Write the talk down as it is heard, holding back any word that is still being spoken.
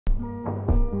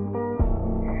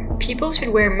People should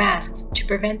wear masks to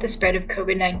prevent the spread of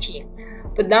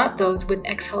COVID-19, but not those with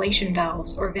exhalation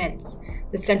valves or vents,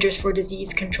 the Centers for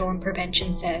Disease Control and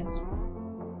Prevention says.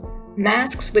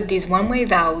 Masks with these one-way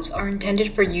valves are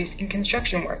intended for use in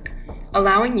construction work,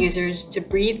 allowing users to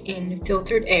breathe in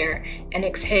filtered air and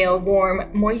exhale warm,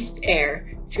 moist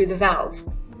air through the valve.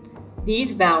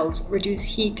 These valves reduce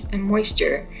heat and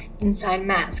moisture inside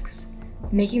masks,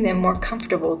 making them more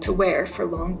comfortable to wear for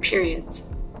long periods.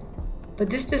 But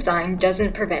this design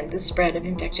doesn't prevent the spread of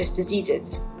infectious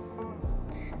diseases.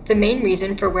 The main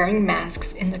reason for wearing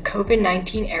masks in the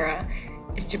COVID-19 era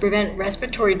is to prevent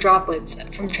respiratory droplets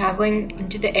from traveling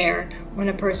into the air when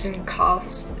a person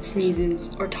coughs,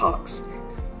 sneezes, or talks.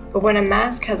 But when a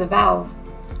mask has a valve,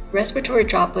 respiratory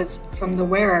droplets from the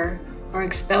wearer are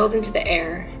expelled into the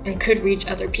air and could reach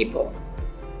other people.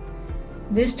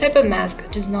 This type of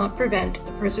mask does not prevent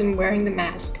the person wearing the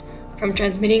mask from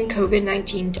transmitting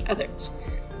COVID-19 to others,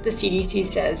 the CDC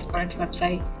says on its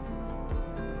website.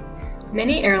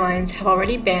 Many airlines have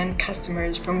already banned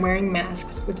customers from wearing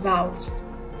masks with valves.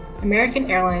 American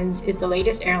Airlines is the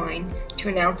latest airline to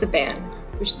announce a ban,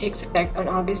 which takes effect on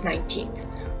August 19th,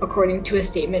 according to a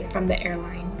statement from the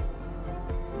airline.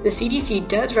 The CDC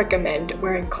does recommend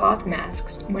wearing cloth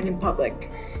masks when in public,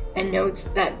 and notes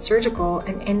that surgical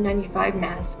and N95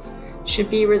 masks should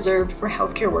be reserved for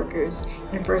healthcare workers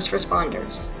and first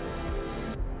responders.